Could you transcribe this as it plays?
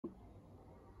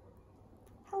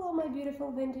Hello my beautiful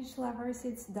vintage lovers,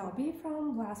 it's Dobby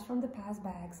from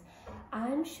BlastFromThePastBags.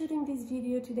 I'm shooting this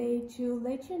video today to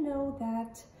let you know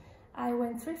that I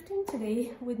went thrifting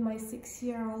today with my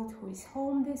 6-year-old who is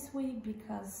home this week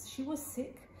because she was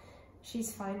sick.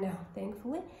 She's fine now,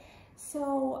 thankfully.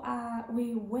 So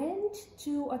we went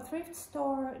to a thrift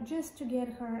store just to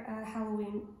get her a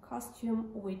Halloween costume,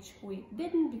 which we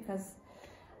didn't because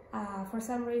for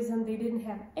some reason they didn't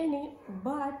have any,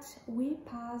 but we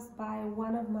passed by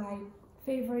one of my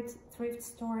favorite thrift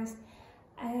stores,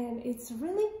 and it's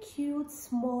really cute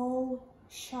small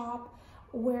shop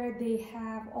where they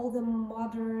have all the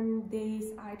modern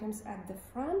days items at the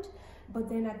front, but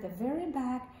then at the very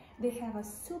back they have a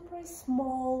super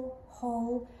small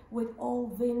haul with all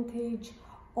vintage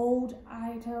old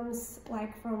items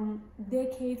like from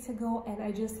decades ago, and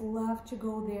I just love to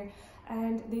go there.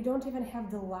 And they don't even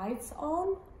have the lights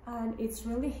on, and it's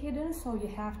really hidden, so you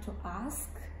have to ask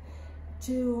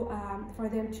to for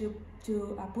them to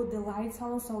put the lights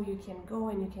on so you can go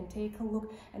and you can take a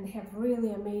look, and they have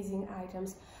really amazing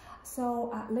items.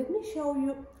 So let me show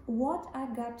you what I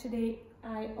got today.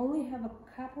 I only have a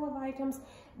couple of items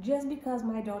just because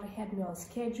my daughter had me on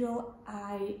schedule.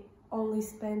 I only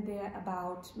spent there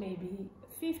about maybe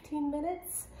 15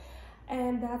 minutes.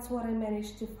 And that's what I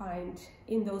managed to find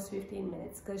in those 15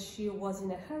 minutes because she was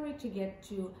in a hurry to get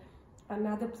to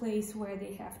another place where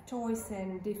they have toys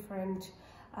and different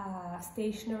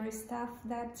stationery stuff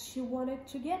that she wanted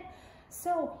to get.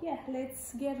 So yeah,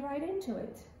 let's get right into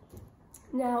it.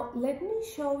 Now let me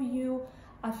show you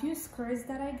a few skirts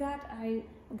that I got. I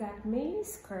got many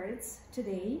skirts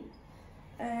today.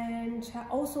 And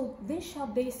also this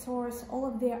shop, they source all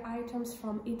of their items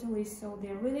from Italy, so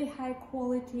they're really high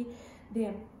quality,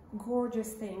 they're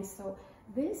gorgeous things. So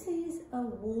this is a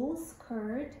wool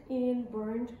skirt in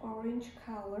burnt orange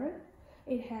color.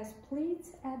 It has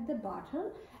pleats at the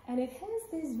bottom, and it has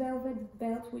this velvet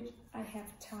belt which I have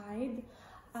tied.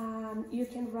 You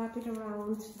can wrap it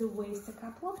around the waist a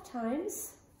couple of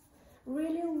times.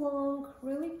 Really long,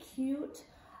 really cute.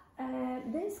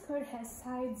 This skirt has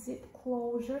side zip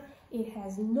closure. It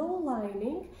has no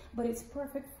lining, but it's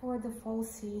perfect for the fall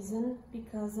season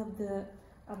because of the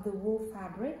wool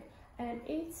fabric. And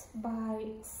it's by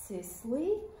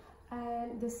Sisley,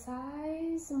 and the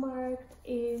size marked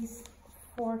is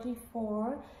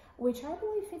 44, which I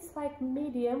believe it's like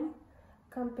medium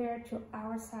compared to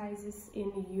our sizes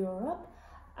in Europe,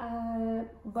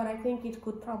 but I think it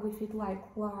could probably fit like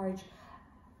large.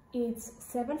 It's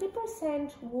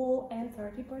 70% wool and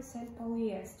 30%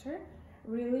 polyester.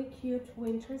 Really cute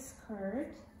winter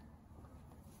skirt.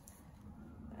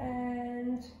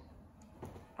 And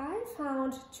I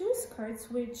found two skirts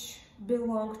which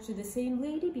belong to the same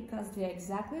lady because they're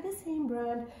exactly the same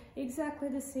brand, exactly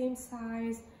the same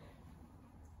size.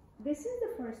 This is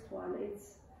the first one.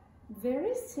 It's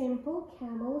very simple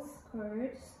camel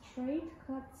skirt, straight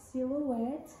cut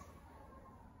silhouette.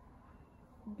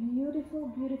 Beautiful,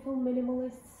 beautiful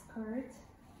minimalist skirt.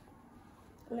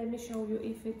 Let me show you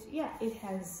if it, yeah, it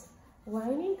has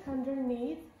lining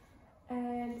underneath,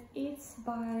 and it's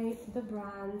by the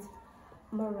brand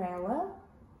Marella.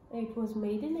 It was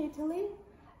made in Italy,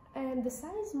 and the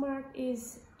size mark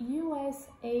is US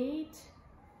 8,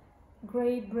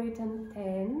 Great Britain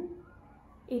 10.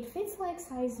 It fits like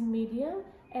size medium,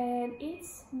 and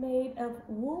it's made of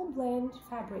wool blend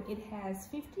fabric. It has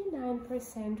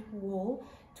 59% wool,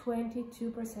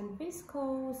 22%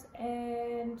 viscose,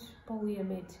 and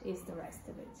polyamide is the rest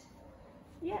of it.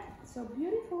 Yeah, so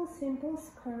beautiful, simple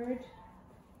skirt.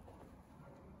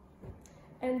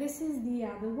 And this is the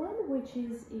other one, which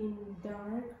is in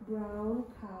dark brown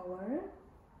color.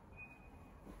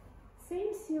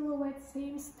 Same silhouette,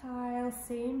 same style,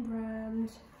 same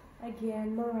brand.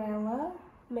 Again, Marella,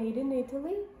 made in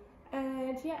Italy,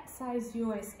 and yeah, size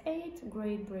US 8,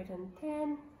 Great Britain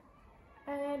 10,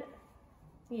 and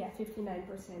yeah,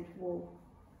 59% wool.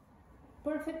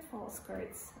 Perfect fall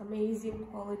skirts, amazing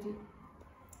quality.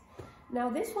 Now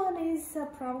this one is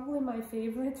probably my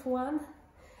favorite one,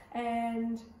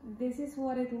 and this is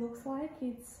what it looks like.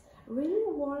 It's really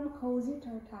warm, cozy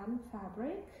tartan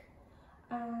fabric.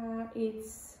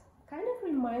 It's kind of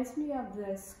reminds me of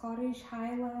the Scottish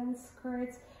Highland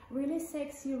skirts. Really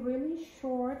sexy, really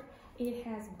short. It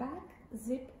has back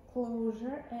zip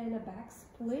closure and a back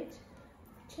split.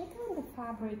 Check out the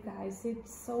fabric, guys.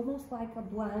 It's almost like a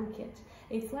blanket.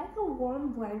 It's like a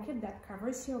warm blanket that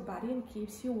covers your body and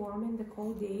keeps you warm in the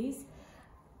cold days.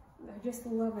 I just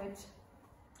love it.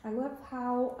 I love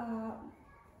how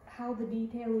the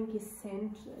detailing is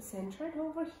centered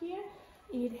over here.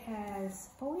 It has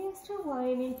polyester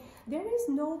lining. There is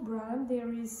no brand,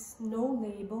 there is no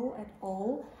label at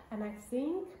all, and I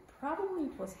think probably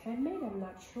it was handmade, I'm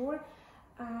not sure,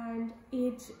 and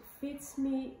it fits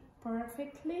me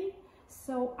perfectly.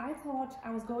 So I thought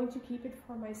I was going to keep it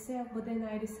for myself, but then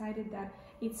I decided that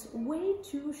it's way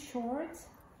too short,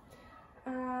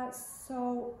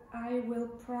 so I will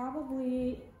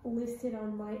probably list it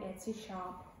on my Etsy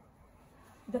shop.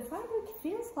 The fabric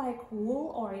feels like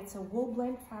wool, or it's a wool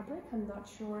blend fabric, I'm not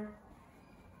sure.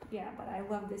 Yeah, but I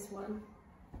love this one.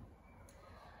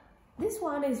 This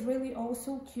one is really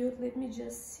also cute. Let me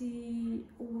just see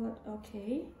what,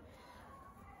 okay.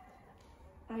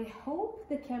 I hope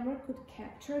the camera could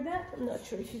capture that. I'm not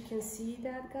sure if you can see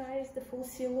that, guys, the full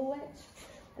silhouette.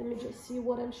 Let me just see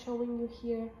what I'm showing you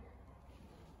here.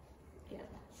 Yeah.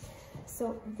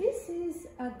 So this is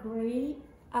a gray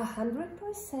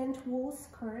 100% wool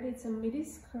skirt. It's a midi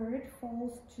skirt,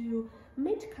 falls to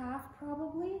mid-calf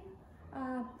probably,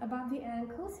 above the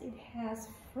ankles. It has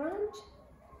front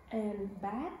and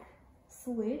back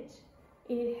slit.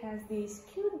 It has these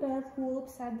cute belt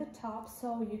loops at the top,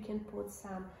 so you can put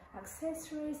some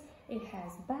accessories. It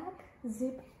has back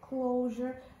zip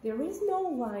closure. There is no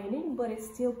lining, but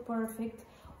it's still perfect,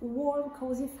 warm,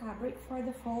 cozy fabric for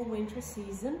the fall-winter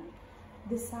season.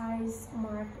 The size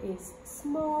marked is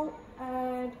small,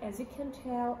 and as you can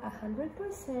tell,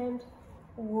 100%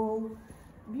 wool.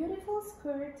 Beautiful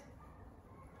skirt.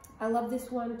 I love this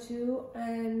one too,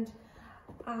 and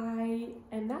I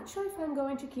am not sure if I'm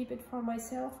going to keep it for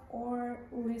myself or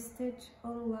list it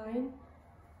online,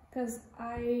 because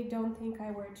I don't think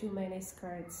I wear too many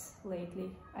skirts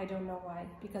lately. I don't know why,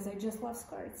 because I just love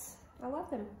skirts. I love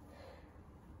them.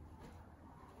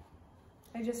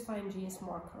 I just find jeans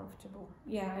more comfortable.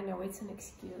 Yeah, I know, it's an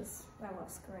excuse. I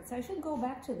love skirts. I should go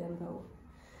back to them though.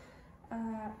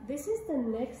 This is the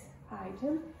next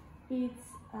item. It's,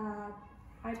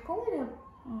 I'd call it a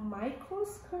micro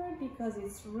skirt because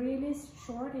it's really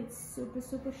short. It's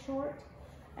super short,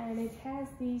 and it has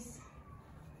these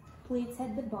pleats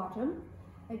at the bottom.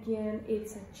 Again,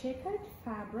 it's a checkered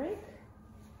fabric.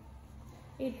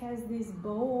 It has this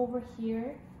bow over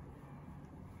here,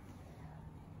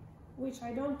 which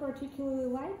I don't particularly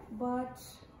like, but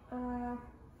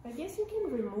I guess you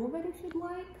can remove it if you'd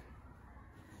like.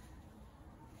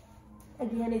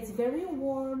 Again, it's very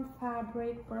warm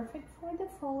fabric, perfect for the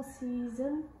fall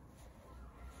season.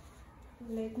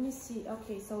 Let me see.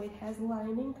 Okay, so it has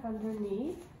lining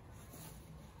underneath.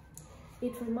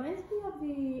 It reminds me of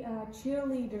the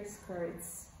cheerleader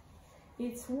skirts.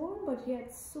 It's warm, but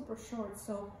yet super short,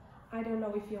 so I don't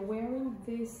know if you're wearing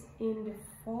this in the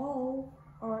fall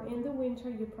or in the winter.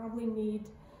 You probably need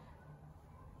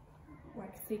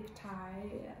like thick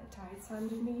tights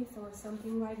underneath or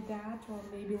something like that, or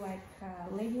maybe like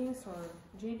leggings or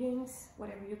jeggings,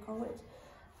 whatever you call it.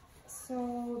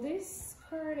 So this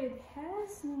skirt,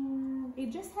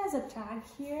 it just has a tag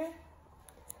here.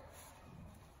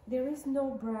 There is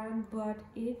no brand, but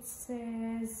it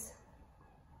says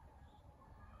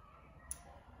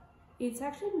it's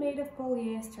actually made of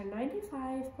polyester,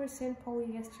 95%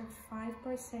 polyester,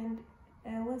 5%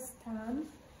 elastan.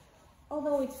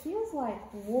 Although it feels like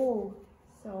wool,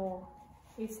 so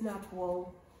it's not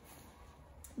wool,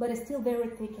 but it's still very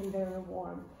thick and very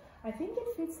warm. I think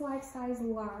it fits like size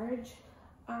large.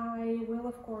 I will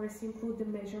of course include the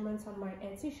measurements on my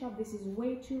Etsy shop. This is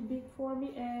way too big for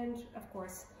me, and of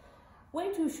course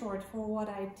way too short for what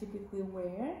I typically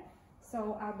wear,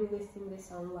 so I'll be listing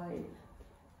this online.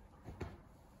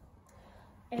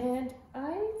 And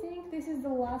I think this is the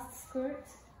last skirt.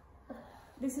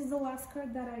 This is the last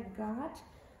skirt that I got.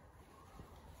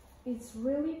 It's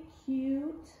really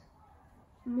cute.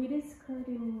 Midi skirt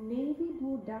in navy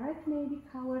blue, dark navy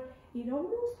color. It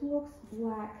almost looks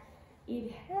black.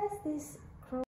 It has this